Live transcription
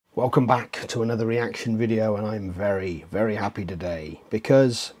Welcome back to another reaction video, and I'm very happy today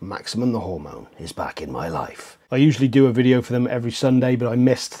because Maximum the Hormone is back in my life. I usually do a video for them every Sunday, but I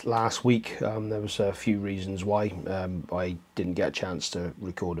missed last week. There was a few reasons why. I didn't get a chance to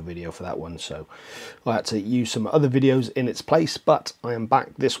record a video for that one, so I had to use some other videos in its place, but I am back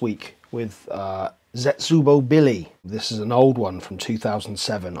this week with Zetsubou Billy. This is an old one from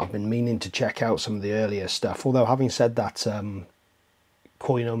 2007. I've been meaning to check out some of the earlier stuff, although having said that,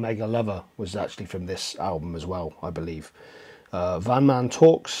 Koi no Mega Lover was actually from this album as well, I believe. Van Man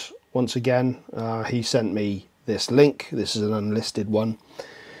Talks, once again, he sent me this link. This is an unlisted one.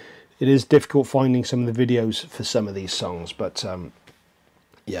 It is difficult finding some of the videos for some of these songs, but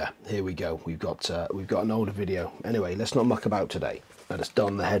yeah, here we go. We've got an older video. Anyway, let's not muck about today. Let us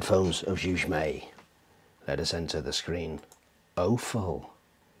don the headphones of Juge. Let us enter the screen. Oh, full.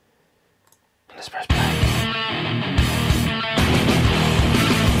 Let's press play.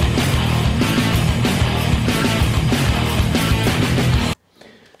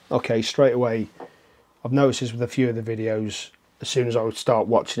 Okay, straight away, I've noticed this with a few of the videos. As soon as I would start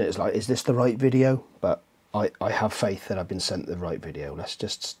watching it, it's like, is this the right video? But I have faith that I've been sent the right video. Let's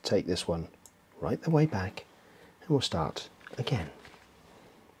just take this one right the way back and we'll start again.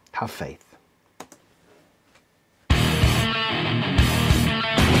 Have faith.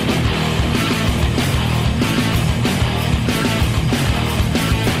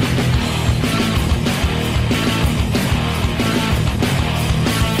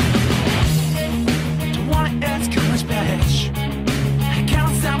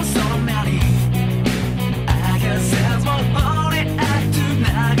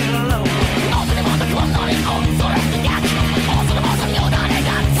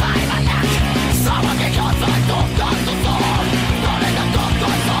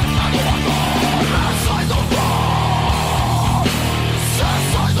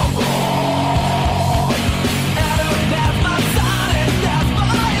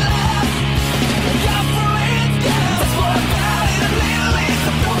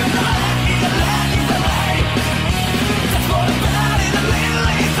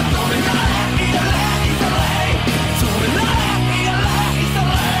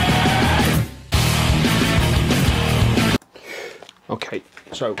 Okay,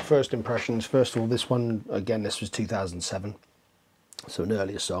 so first impressions. First of all, this one, again, this was 2007, so an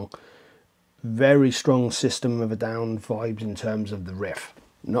earlier song. Very strong System of a Down vibes in terms of the riff.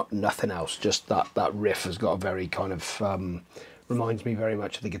 Nothing else, just that riff has got a very kind of, reminds me very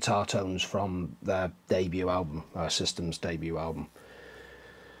much of the guitar tones from their debut album, System's debut album.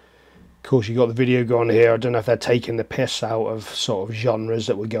 Of course, you got the video going here. I don't know if they're taking the piss out of sort of genres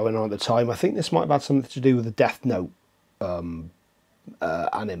that were going on at the time. I think this might have had something to do with the Death Note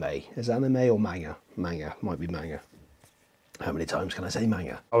anime. Is anime or manga? Manga, might be manga. How many times can I say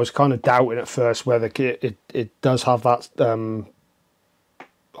manga? I was kind of doubting at first whether it does have that.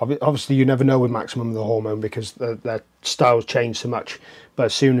 Obviously, you never know with Maximum the Hormone because their styles change so much. But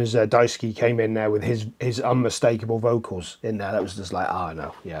as soon as Daisuke came in there with his unmistakable vocals in there, that was just like, ah,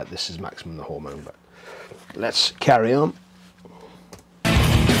 no, yeah, this is Maximum the Hormone. But let's carry on.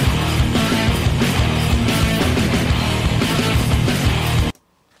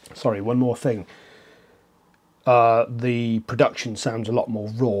 Sorry, one more thing. The production sounds a lot more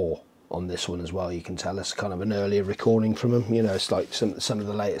raw on this one as well. You can tell it's kind of an earlier recording from him. You know, it's like some of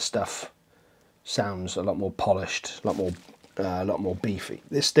the latest stuff sounds a lot more polished, a lot more beefy.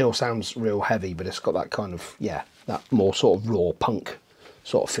 This still sounds real heavy, but it's got that kind of, yeah, that more sort of raw punk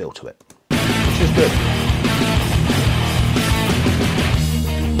sort of feel to it, which is good.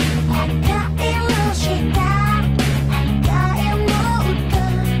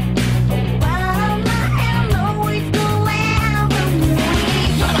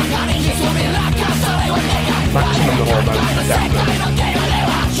 Maximum the Hormone, definitely.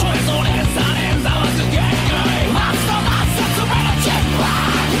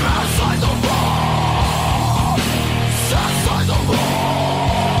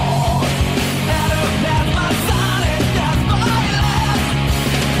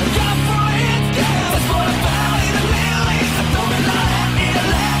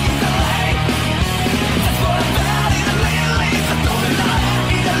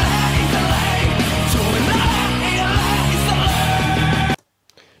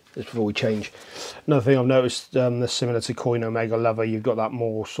 Before we change, another thing I've noticed that's similar to Koi no Mega Lover, you've got that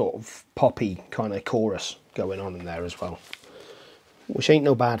more sort of poppy kind of chorus going on in there as well, which ain't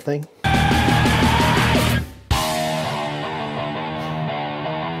no bad thing. Yes.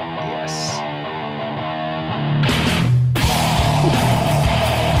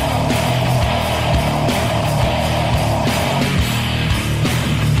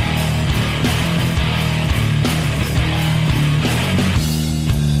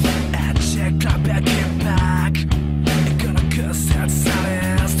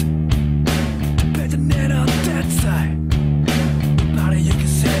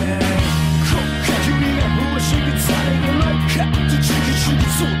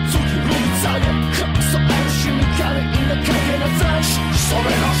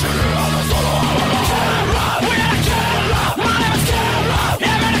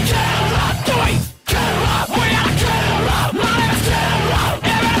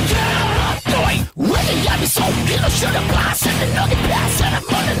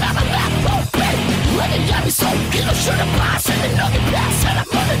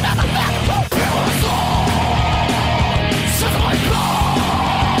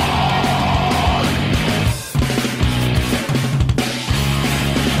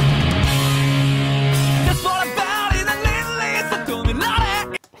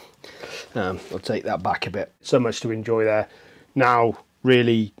 I'll take that back a bit. So much to enjoy there. Now,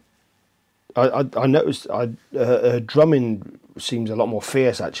 really, I noticed her drumming seems a lot more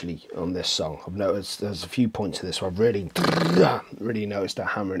fierce actually on this song. I've noticed there's a few points of this where I've really noticed her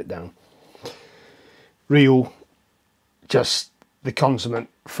hammering it down. Ryo, just the consummate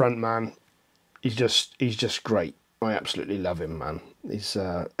front man. He's just great. I absolutely love him, man. He's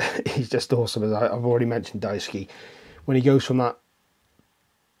he's just awesome. As I've already mentioned, Daisuke, when he goes from that,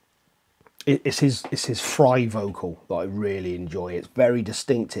 it's his fry vocal that I really enjoy. It's very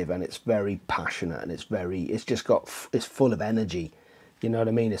distinctive and it's very passionate and it's full of energy. You know what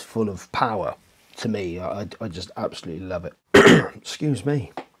I mean? It's full of power. To me, I just absolutely love it. Excuse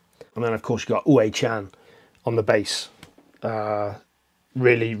me. And then of course you got Ue-chan on the bass.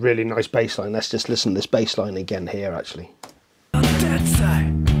 Really nice bass line. Let's just listen to this bass line again here actually.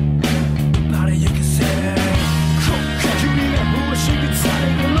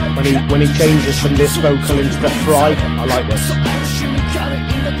 When he changes from this vocal into the fry, I like this.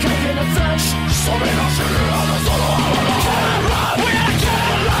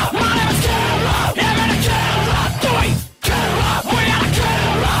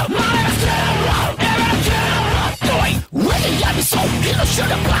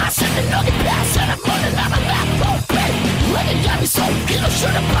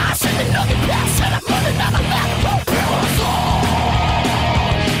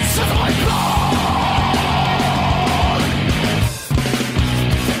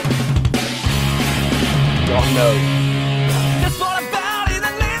 God knows.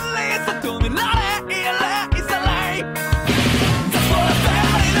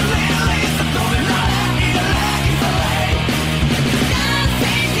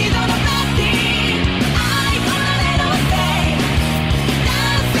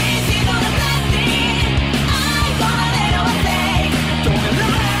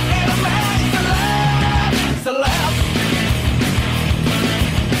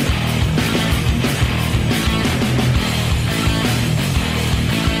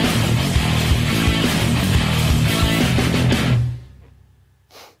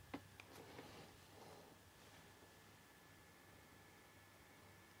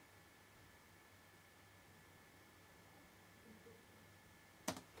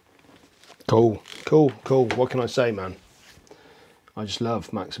 Cool. What can I say, man? I just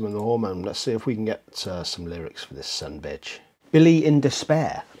love Maximum the Hormone. Let's see if we can get some lyrics for this son bitch. Billy in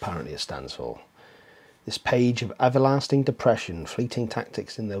despair, apparently it stands for. This page of everlasting depression, fleeting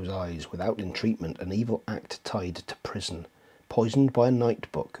tactics in those eyes, without entreatment, an evil act tied to prison, poisoned by a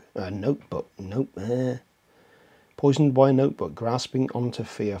notebook, poisoned by a notebook, grasping onto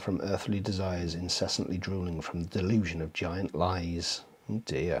fear from earthly desires, incessantly drooling from the delusion of giant lies. Oh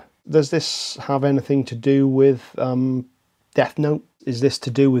dear. Does this have anything to do with Death Note? Is this to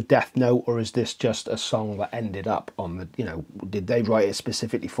do with Death Note, or is this just a song that ended up on the, you know, did they write it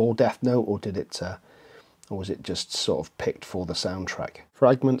specifically for Death Note, or did it, or was it just sort of picked for the soundtrack?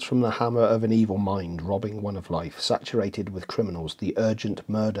 Fragments from the hammer of an evil mind, robbing one of life, saturated with criminals, the urgent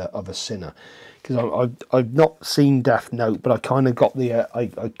murder of a sinner. Because I've not seen Death Note, but I kind of got the, I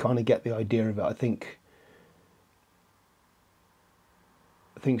kind of get the idea of it. I think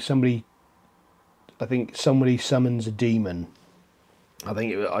somebody summons a demon.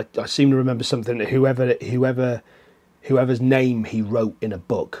 I seem to remember something that whoever's name he wrote in a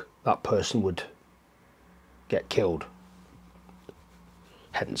book, that person would get killed.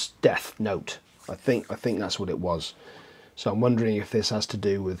 Hence Death Note. I think that's what it was. So I'm wondering if this has to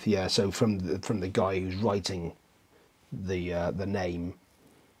do with, yeah. So from the guy who's writing the name,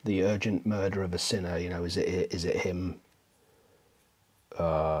 the urgent murder of a sinner. You know, is it him?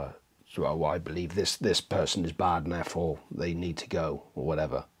 So I believe this person is bad and therefore they need to go, or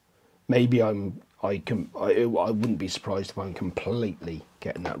whatever. Maybe I wouldn't be surprised if I'm completely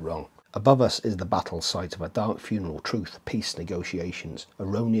getting that wrong. Above us is the battle site of a dark funeral, truth, peace, negotiations,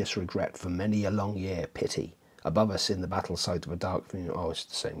 erroneous regret for many a long year, pity. Above us in the battle site of a dark funeral. Oh, it's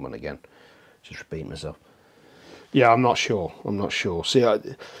the same one again. Just repeating myself. Yeah, I'm not sure. See, I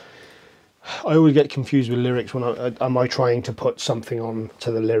always get confused with lyrics when am I trying to put something on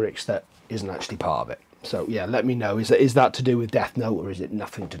to the lyrics that isn't actually part of it. So yeah, let me know. Is that to do with Death Note, or is it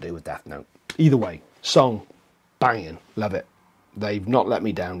nothing to do with Death Note? Either way, song, banging, love it. They've not let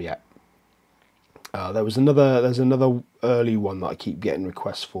me down yet. There's another early one that I keep getting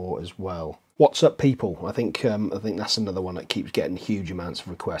requests for as well. What's Up People? I think that's another one that keeps getting huge amounts of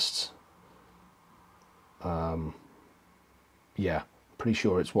requests. Yeah. Pretty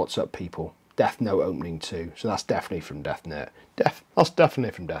sure it's What's Up People. Death Note opening too, so that's definitely from Death Note. That's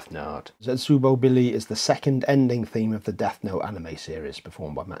definitely from Death Note. Zetsubou Billy is the second ending theme of the Death Note anime series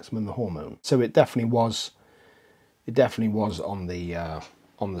performed by Maximum the Hormone. So it definitely was on the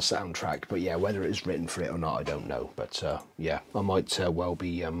soundtrack, but yeah, whether it is written for it or not, I don't know. But yeah, I might well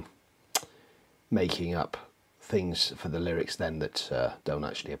be making up things for the lyrics then that don't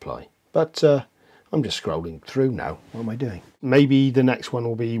actually apply. But I'm just scrolling through now. What am I doing? Maybe the next one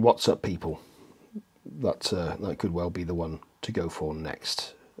will be What's Up People. That could well be the one to go for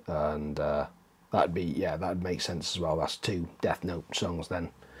next, and that'd make sense as well. That's 2 Death Note songs then,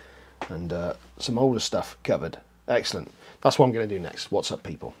 and some older stuff covered. Excellent. That's what I'm going to do next. What's Up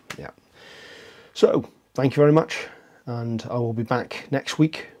People? Yeah. So thank you very much, and I will be back next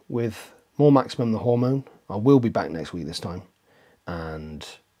week with more Maximum the Hormone. I will be back next week this time, and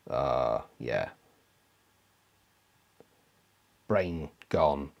yeah, brain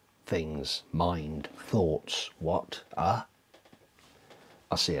gone. Things, mind, thoughts, what? I'll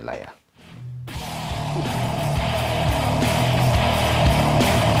see you later.